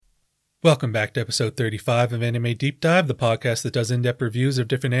Welcome back to episode 35 of Anime Deep Dive, the podcast that does in-depth reviews of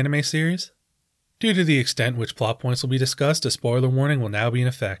different anime series. Due to the extent which plot points will be discussed, a spoiler warning will now be in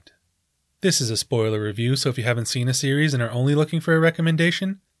effect. This is a spoiler review, so if you haven't seen a series and are only looking for a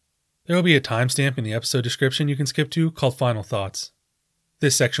recommendation, there will be a timestamp in the episode description you can skip to called Final Thoughts.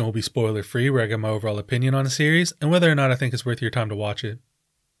 This section will be spoiler-free, where I give my overall opinion on a series and whether or not I think it's worth your time to watch it.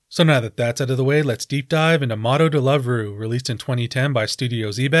 So now that that's out of the way, let's deep dive into Motto de Love Ru, released in 2010 by Studio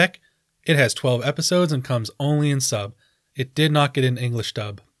Xebec. It has 12 episodes and comes only in sub. It did not get an English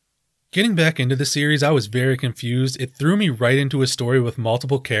dub. Getting back into the series, I was very confused. It threw me right into a story with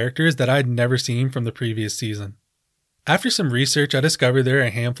multiple characters that I had never seen from the previous season. After some research, I discovered there are a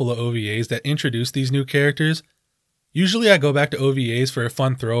handful of OVAs that introduce these new characters. Usually I go back to OVAs for a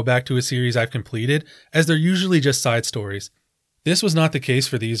fun throwback to a series I've completed, as they're usually just side stories. This was not the case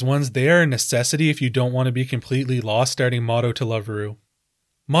for these ones. They are a necessity if you don't want to be completely lost starting Motto de Love Ru.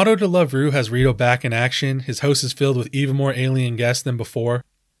 Motto de Love Ru has Rito back in action. His house is filled with even more alien guests than before.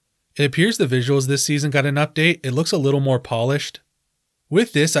 It appears the visuals this season got an update. It looks a little more polished.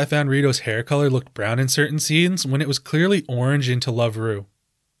 With this, I found Rito's hair color looked brown in certain scenes when it was clearly orange into Love Ru.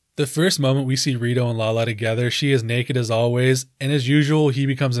 The first moment we see Rito and Lala together, she is naked as always, and as usual, he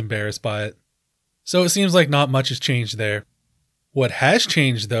becomes embarrassed by it. So it seems like not much has changed there. What has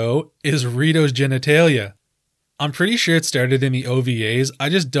changed, though, is Rito's genitalia. I'm pretty sure it started in the OVAs, I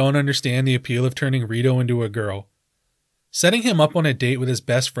just don't understand the appeal of turning Rito into a girl. Setting him up on a date with his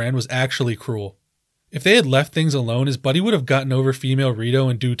best friend was actually cruel. If they had left things alone, his buddy would have gotten over female Rito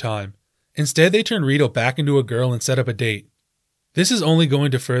in due time. Instead, they turned Rito back into a girl and set up a date. This is only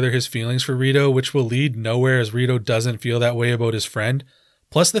going to further his feelings for Rito, which will lead nowhere as Rito doesn't feel that way about his friend,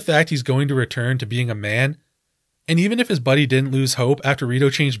 plus the fact he's going to return to being a man. And even if his buddy didn't lose hope after Rito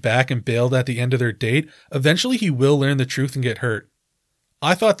changed back and bailed at the end of their date, eventually he will learn the truth and get hurt.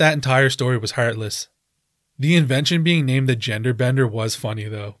 I thought that entire story was heartless. The invention being named the Gender Bender was funny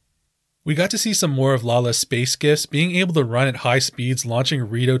though. We got to see some more of Lala's space gifts. Being able to run at high speeds, launching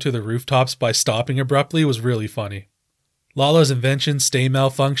Rito to the rooftops by stopping abruptly was really funny. Lala's inventions stay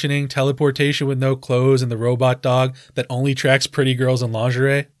malfunctioning, teleportation with no clothes, and the robot dog that only tracks pretty girls in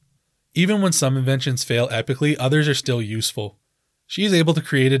lingerie. Even when some inventions fail epically, others are still useful. She is able to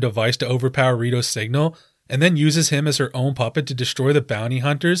create a device to overpower Rito's signal, and then uses him as her own puppet to destroy the bounty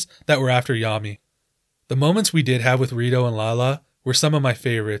hunters that were after Yami. The moments we did have with Rito and Lala were some of my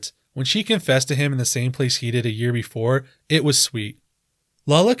favorites. When she confessed to him in the same place he did a year before, it was sweet.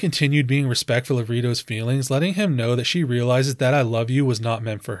 Lala continued being respectful of Rito's feelings, letting him know that she realizes that I love you was not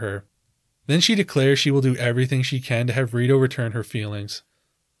meant for her. Then she declares she will do everything she can to have Rito return her feelings.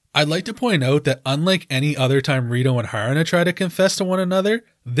 I'd like to point out that unlike any other time Rito and Haruna try to confess to one another,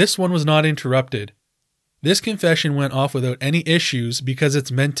 this one was not interrupted. This confession went off without any issues because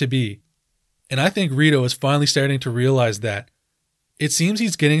it's meant to be. And I think Rito is finally starting to realize that. It seems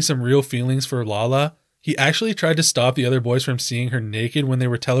he's getting some real feelings for Lala. He actually tried to stop the other boys from seeing her naked when they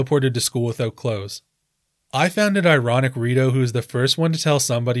were teleported to school without clothes. I found it ironic Rito, who is the first one to tell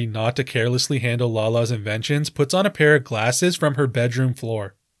somebody not to carelessly handle Lala's inventions, puts on a pair of glasses from her bedroom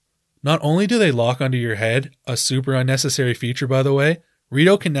floor. Not only do they lock onto your head, a super unnecessary feature by the way,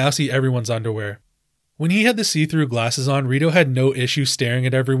 Rito can now see everyone's underwear. When he had the see-through glasses on, Rito had no issue staring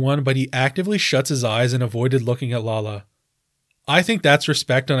at everyone, but he actively shuts his eyes and avoided looking at Lala. I think that's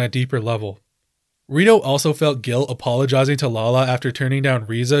respect on a deeper level. Rito also felt guilt apologizing to Lala after turning down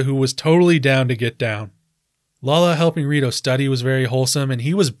Riza, who was totally down to get down. Lala helping Rito study was very wholesome, and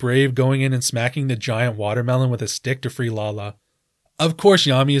he was brave going in and smacking the giant watermelon with a stick to free Lala. Of course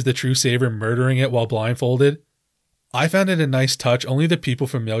Yami is the true saver, murdering it while blindfolded. I found it a nice touch. Only the people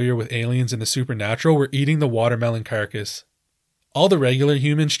familiar with aliens and the supernatural were eating the watermelon carcass. All the regular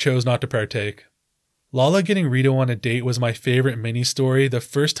humans chose not to partake. Lala getting Rito on a date was my favorite mini-story the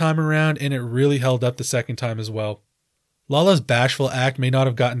first time around, and it really held up the second time as well. Lala's bashful act may not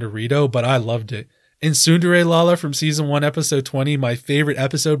have gotten to Rito, but I loved it. And Tsundere Lala from Season 1 Episode 20, my favorite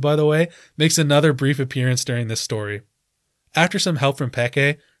episode by the way, makes another brief appearance during this story. After some help from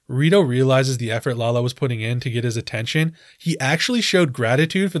Peke, Rito realizes the effort Lala was putting in to get his attention. He actually showed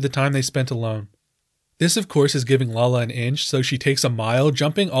gratitude for the time they spent alone. This of course is giving Lala an inch, so she takes a mile,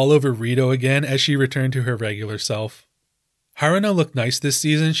 jumping all over Rito again as she returned to her regular self. Haruna looked nice this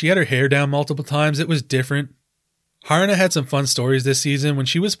season. She had her hair down multiple times. It was different. Haruna had some fun stories this season. When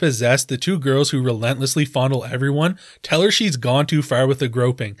she was possessed, the two girls who relentlessly fondle everyone tell her she's gone too far with the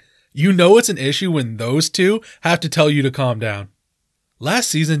groping. You know it's an issue when those two have to tell you to calm down. Last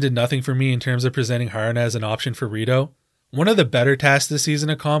season did nothing for me in terms of presenting Haruna as an option for Rito. One of the better tasks this season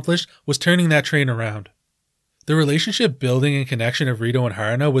accomplished was turning that train around. The relationship building and connection of Rito and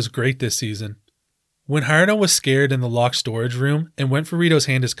Haruna was great this season. When Haruna was scared in the locked storage room and went for Rito's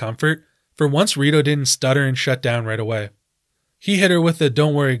hand as comfort, for once Rito didn't stutter and shut down right away. He hit her with the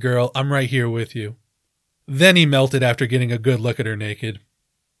 "Don't worry girl, I'm right here with you." Then he melted after getting a good look at her naked.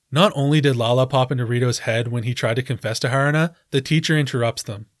 Not only did Lala pop into Rito's head when he tried to confess to Haruna, the teacher interrupts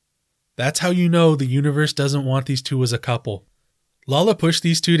them. That's how you know the universe doesn't want these two as a couple. Lala pushed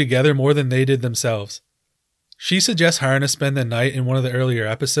these two together more than they did themselves. She suggests Haruna spend the night in one of the earlier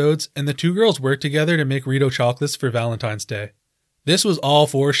episodes, and the two girls work together to make Rito chocolates for Valentine's Day. This was all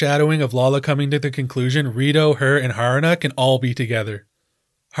foreshadowing of Lala coming to the conclusion Rito, her, and Haruna can all be together.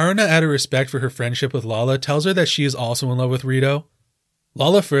 Haruna, out of respect for her friendship with Lala, tells her that she is also in love with Rito.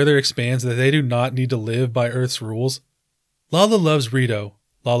 Lala further expands that they do not need to live by Earth's rules. Lala loves Rito.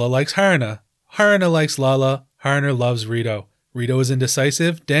 Lala likes Haruna. Haruna likes Lala. Haruna loves Rito. Rito is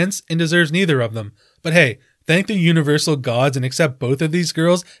indecisive, dense, and deserves neither of them. But hey, thank the universal gods and accept both of these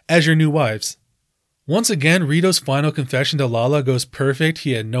girls as your new wives. Once again, Rito's final confession to Lala goes perfect.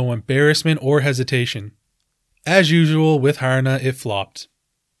 He had no embarrassment or hesitation. As usual, with Haruna, it flopped.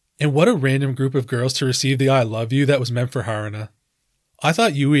 And what a random group of girls to receive the "I love you" that was meant for Haruna. I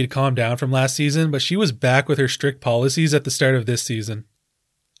thought Yui had calmed down from last season, but she was back with her strict policies at the start of this season.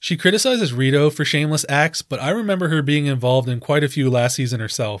 She criticizes Rito for shameless acts, but I remember her being involved in quite a few last season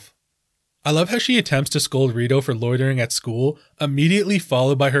herself. I love how she attempts to scold Rito for loitering at school, immediately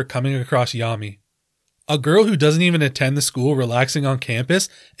followed by her coming across Yami. A girl who doesn't even attend the school relaxing on campus,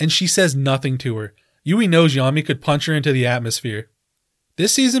 and she says nothing to her. Yui knows Yami could punch her into the atmosphere.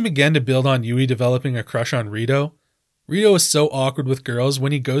 This season began to build on Yui developing a crush on Rito. Rito is so awkward with girls.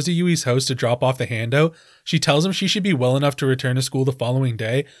 When he goes to Yui's house to drop off the handout, she tells him she should be well enough to return to school the following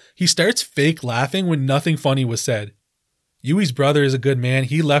day. He starts fake laughing when nothing funny was said. Yui's brother is a good man.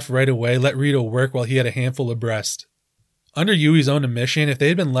 He left right away, let Rito work while he had a handful of breast. Under Yui's own admission, if they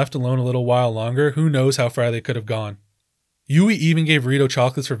had been left alone a little while longer, who knows how far they could have gone. Yui even gave Rito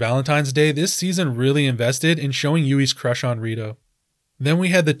chocolates for Valentine's Day. This season really invested in showing Yui's crush on Rito. Then we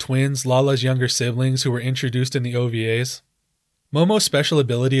had the twins, Lala's younger siblings, who were introduced in the OVAs. Momo's special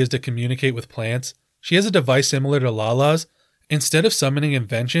ability is to communicate with plants. She has a device similar to Lala's. Instead of summoning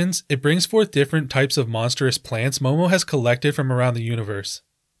inventions, it brings forth different types of monstrous plants Momo has collected from around the universe.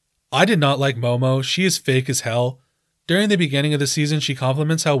 I did not like Momo. She is fake as hell. During the beginning of the season, she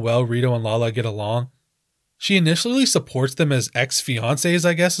compliments how well Rito and Lala get along. She initially supports them as ex-fiancés,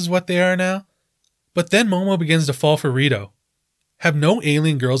 I guess is what they are now. But then Momo begins to fall for Rito. Have no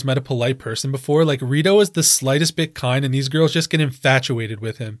alien girls met a polite person before? Like, Rito is the slightest bit kind and these girls just get infatuated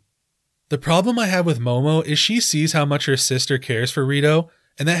with him. The problem I have with Momo is she sees how much her sister cares for Rito,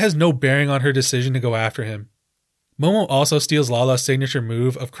 and that has no bearing on her decision to go after him. Momo also steals Lala's signature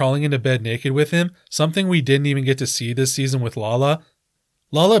move of crawling into bed naked with him, something we didn't even get to see this season with Lala.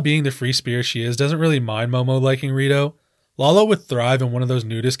 Lala, being the free spirit she is, doesn't really mind Momo liking Rito. Lala would thrive in one of those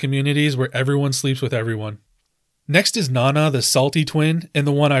nudist communities where everyone sleeps with everyone. Next is Nana, the salty twin, and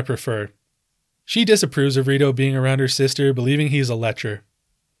the one I prefer. She disapproves of Rito being around her sister, believing he's a lecher.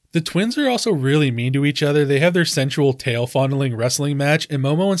 The twins are also really mean to each other. They have their sensual tail-fondling wrestling match, and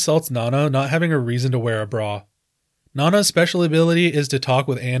Momo insults Nana not having a reason to wear a bra. Nana's special ability is to talk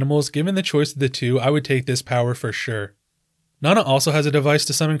with animals. Given the choice of the two, I would take this power for sure. Nana also has a device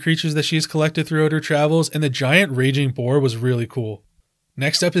to summon creatures that she's collected throughout her travels, and the giant raging boar was really cool.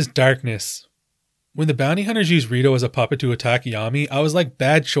 Next up is Darkness. When the bounty hunters use Rito as a puppet to attack Yami, I was like,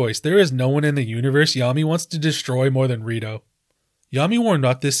 bad choice. There is no one in the universe Yami wants to destroy more than Rito. Yami warmed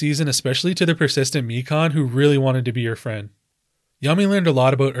up this season, especially to the persistent Mikan, who really wanted to be her friend. Yami learned a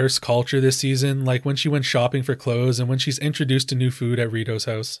lot about Earth's culture this season, like when she went shopping for clothes and when she's introduced to new food at Rito's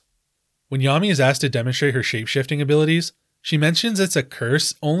house. When Yami is asked to demonstrate her shape-shifting abilities, she mentions it's a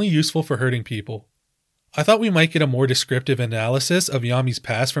curse only useful for hurting people. I thought we might get a more descriptive analysis of Yami's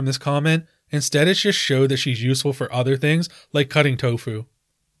past from this comment. Instead, it just showed that she's useful for other things, like cutting tofu.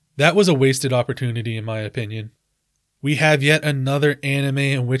 That was a wasted opportunity in my opinion. We have yet another anime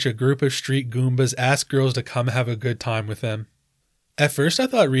in which a group of street Goombas ask girls to come have a good time with them. At first I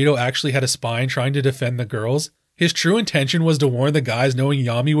thought Rito actually had a spine trying to defend the girls. His true intention was to warn the guys knowing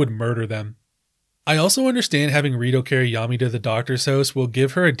Yami would murder them. I also understand having Rito carry Yami to the doctor's house will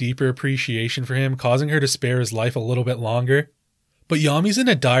give her a deeper appreciation for him, causing her to spare his life a little bit longer. But Yami's in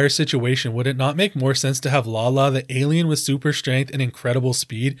a dire situation. Would it not make more sense to have Lala, the alien with super strength and incredible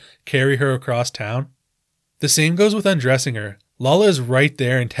speed, carry her across town? The same goes with undressing her. Lala is right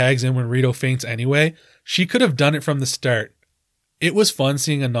there and tags in when Rito faints anyway. She could have done it from the start. It was fun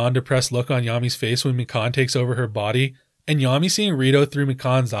seeing a non-depressed look on Yami's face when Mikan takes over her body, and Yami seeing Rito through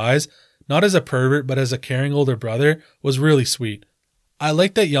Mikan's eyes not as a pervert but as a caring older brother, was really sweet. I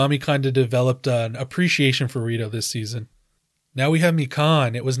like that Yami kind of developed an appreciation for Rito this season. Now we have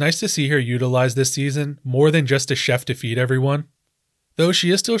Mikan. It was nice to see her utilized this season, more than just a chef to feed everyone. Though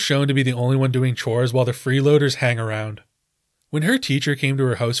she is still shown to be the only one doing chores while the freeloaders hang around. When her teacher came to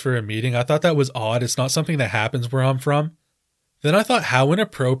her house for a meeting, I thought that was odd. It's not something that happens where I'm from. Then I thought how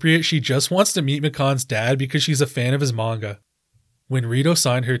inappropriate, she just wants to meet Mikan's dad because she's a fan of his manga. When Rito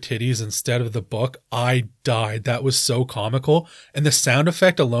signed her titties instead of the book, I died. That was so comical, and the sound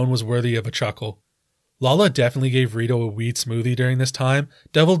effect alone was worthy of a chuckle. Lala definitely gave Rito a weed smoothie during this time.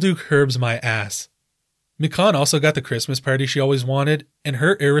 Devil Duke herbs my ass. Mikan also got the Christmas party she always wanted, and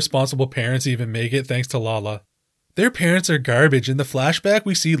her irresponsible parents even make it thanks to Lala. Their parents are garbage. In the flashback,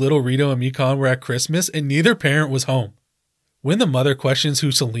 we see little Rito and Mikan were at Christmas, and neither parent was home. When the mother questions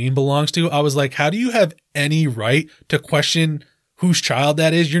who Celine belongs to, I was like, how do you have any right to question whose child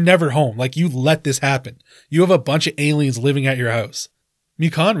that is? You're never home. Like, you let this happen. You have a bunch of aliens living at your house.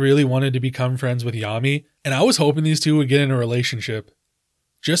 Mikan really wanted to become friends with Yami, and I was hoping these two would get in a relationship.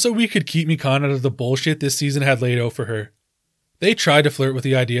 Just so we could keep Mikan out of the bullshit this season had laid out for her. They tried to flirt with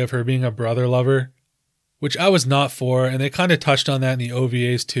the idea of her being a brother lover, which I was not for, and they kind of touched on that in the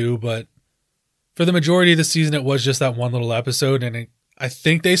OVAs too, but for the majority of the season it was just that one little episode, and I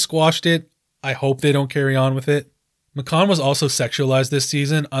think they squashed it. I hope they don't carry on with it. Mikan was also sexualized this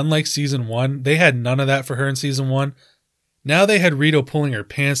season. Unlike season 1, they had none of that for her in season 1. Now they had Rito pulling her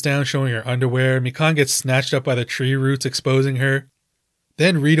pants down, showing her underwear. Mikan gets snatched up by the tree roots, exposing her.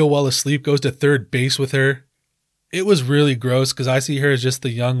 Then Rito, while asleep, goes to third base with her. It was really gross because I see her as just the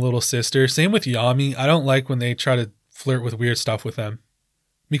young little sister. Same with Yami. I don't like when they try to flirt with weird stuff with them.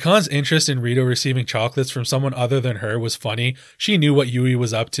 Mikan's interest in Rito receiving chocolates from someone other than her was funny. She knew what Yui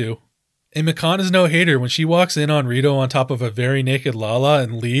was up to. And Mikan is no hater. When she walks in on Rito on top of a very naked Lala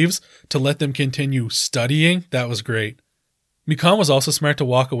and leaves to let them continue studying, that was great. Mikan was also smart to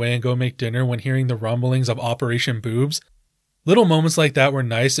walk away and go make dinner when hearing the rumblings of Operation Boobs. Little moments like that were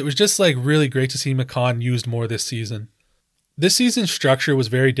nice. It was just really great to see Mikan used more this season. This season's structure was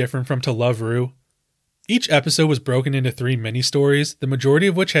very different from To Love Ru. Each episode was broken into 3 mini-stories, the majority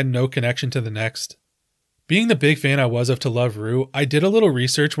of which had no connection to the next. Being the big fan I was of To Love Ru, I did a little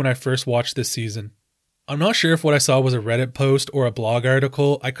research when I first watched this season. I'm not sure if what I saw was a Reddit post or a blog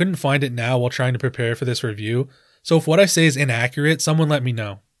article. I couldn't find it now while trying to prepare for this review, so if what I say is inaccurate, someone let me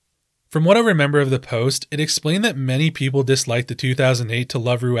know. From what I remember of the post, it explained that many people disliked the 2008 To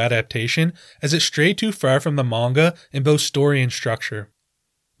Love Ru adaptation as it strayed too far from the manga in both story and structure.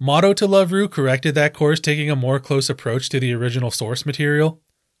 Motto To Love Ru corrected that course, taking a more close approach to the original source material.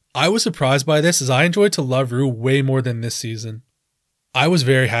 I was surprised by this as I enjoyed To Love Ru way more than this season. I was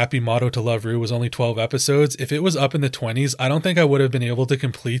very happy Motto To Love Ru was only 12 episodes. If it was up in the 20s, I don't think I would have been able to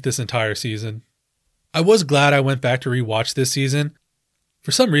complete this entire season. I was glad I went back to rewatch this season.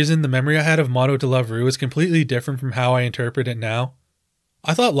 For some reason, the memory I had of Motto To Love Ru is completely different from how I interpret it now.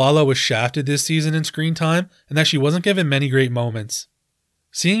 I thought Lala was shafted this season in screen time, and that she wasn't given many great moments.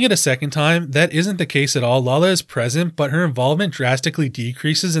 Seeing it a second time, that isn't the case at all. Lala is present, but her involvement drastically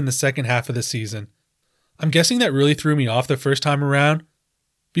decreases in the second half of the season. I'm guessing that really threw me off the first time around,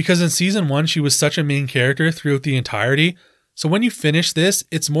 because in season 1 she was such a main character throughout the entirety. So when you finish this,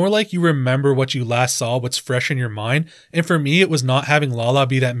 it's more like you remember what you last saw, what's fresh in your mind, and for me it was not having Lala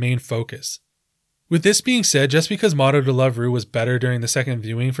be that main focus. With this being said, just because Motto To Love Ru was better during the second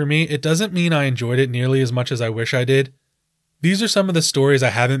viewing for me, it doesn't mean I enjoyed it nearly as much as I wish I did. These are some of the stories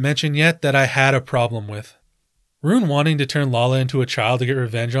I haven't mentioned yet that I had a problem with. Rune wanting to turn Lala into a child to get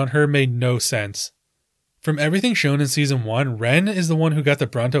revenge on her made no sense. From everything shown in season 1, Ren is the one who got the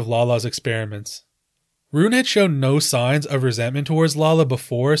brunt of Lala's experiments. Rune had shown no signs of resentment towards Lala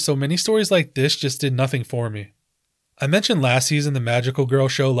before, so many stories like this just did nothing for me. I mentioned last season the magical girl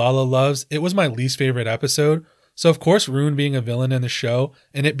show Lala loves. It was my least favorite episode, so of course Rune being a villain in the show,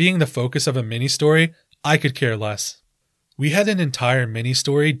 and it being the focus of a mini-story, I could care less. We had an entire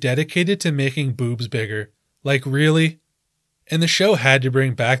mini-story dedicated to making boobs bigger. Like, really? And the show had to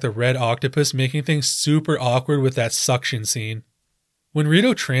bring back the red octopus, making things super awkward with that suction scene. When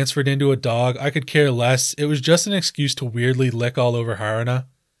Rito transferred into a dog, I could care less. It was just an excuse to weirdly lick all over Haruna.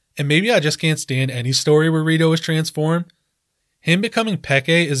 And maybe I just can't stand any story where Rito is transformed. Him becoming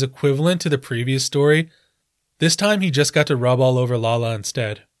Peke is equivalent to the previous story. This time he just got to rub all over Lala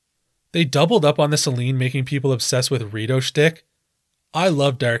instead. They doubled up on the Celine making people obsessed with Rito shtick. I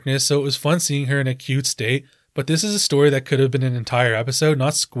love Darkness, so it was fun seeing her in a cute state, but this is a story that could have been an entire episode,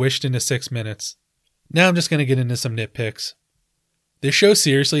 not squished into 6 minutes. Now I'm just going to get into some nitpicks. This show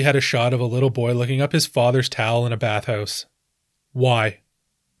seriously had a shot of a little boy looking up his father's towel in a bathhouse. Why?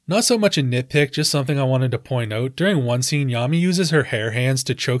 Not so much a nitpick, just something I wanted to point out. During one scene, Yami uses her hair hands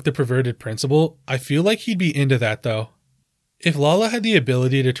to choke the perverted principal. I feel like he'd be into that though. If Lala had the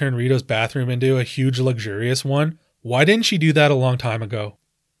ability to turn Rito's bathroom into a huge luxurious one, why didn't she do that a long time ago?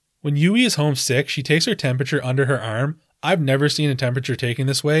 When Yui is homesick, she takes her temperature under her arm. I've never seen a temperature taken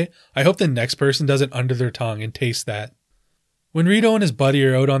this way. I hope the next person does it under their tongue and taste that. When Rito and his buddy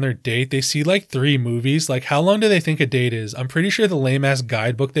are out on their date, they see like 3 movies. Like, how long do they think a date is? I'm pretty sure the lame-ass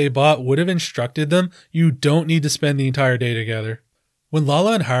guidebook they bought would have instructed them you don't need to spend the entire day together. When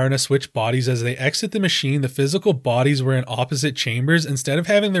Lala and Haruna switch bodies as they exit the machine, the physical bodies were in opposite chambers instead of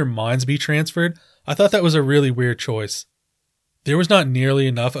having their minds be transferred. I thought that was a really weird choice. There was not nearly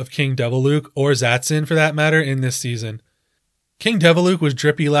enough of King Deviluke, or Zatsun for that matter, in this season. King Deviluke was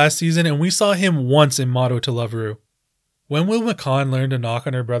drippy last season, and we saw him once in Motto to Love Ru. When will Makan learn to knock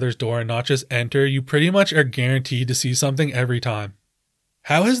on her brother's door and not just enter? You pretty much are guaranteed to see something every time.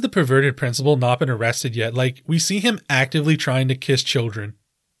 How has the perverted principal not been arrested yet? Like, we see him actively trying to kiss children.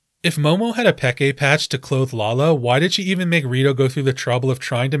 If Momo had a Peke patch to clothe Lala, why did she even make Rito go through the trouble of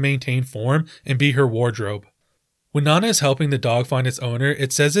trying to maintain form and be her wardrobe? When Nana is helping the dog find its owner,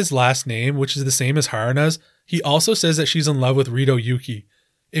 it says his last name, which is the same as Haruna's. He also says that she's in love with Rito Yuki.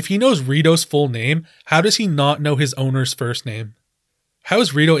 If he knows Rito's full name, how does he not know his owner's first name? How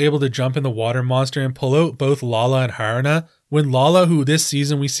is Rito able to jump in the water monster and pull out both Lala and Haruna when Lala, who this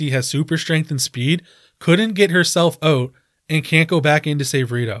season we see has super strength and speed, couldn't get herself out and can't go back in to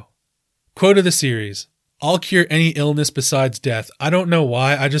save Rito? Quote of the series: "I'll cure any illness besides death." I don't know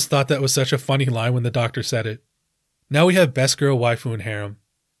why, I just thought that was such a funny line when the doctor said it. Now we have Best Girl, Waifu, and Harem.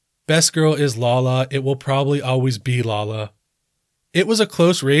 Best Girl is Lala. It will probably always be Lala. It was a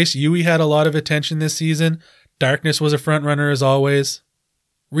close race. Yui had a lot of attention this season. Darkness was a frontrunner as always.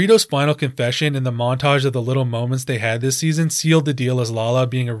 Rito's final confession and the montage of the little moments they had this season sealed the deal as Lala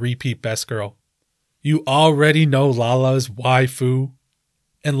being a repeat Best Girl. You already know Lala's waifu.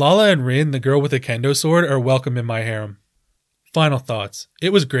 And Lala and Rin, the girl with the kendo sword, are welcome in my harem. Final thoughts.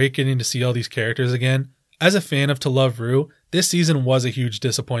 It was great getting to see all these characters again. As a fan of To Love Ru, this season was a huge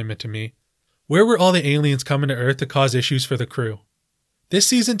disappointment to me. Where were all the aliens coming to Earth to cause issues for the crew? This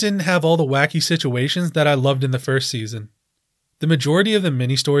season didn't have all the wacky situations that I loved in the first season. The majority of the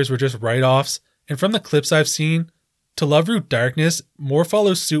mini-stories were just write-offs, and from the clips I've seen, To Love Ru Darkness more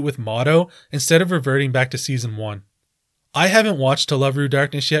follows suit with Motto instead of reverting back to Season 1. I haven't watched To Love Ru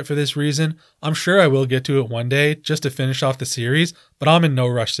Darkness yet for this reason. I'm sure I will get to it one day just to finish off the series, but I'm in no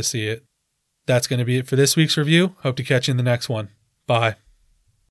rush to see it. That's going to be it for this week's review. Hope to catch you in the next one. Bye.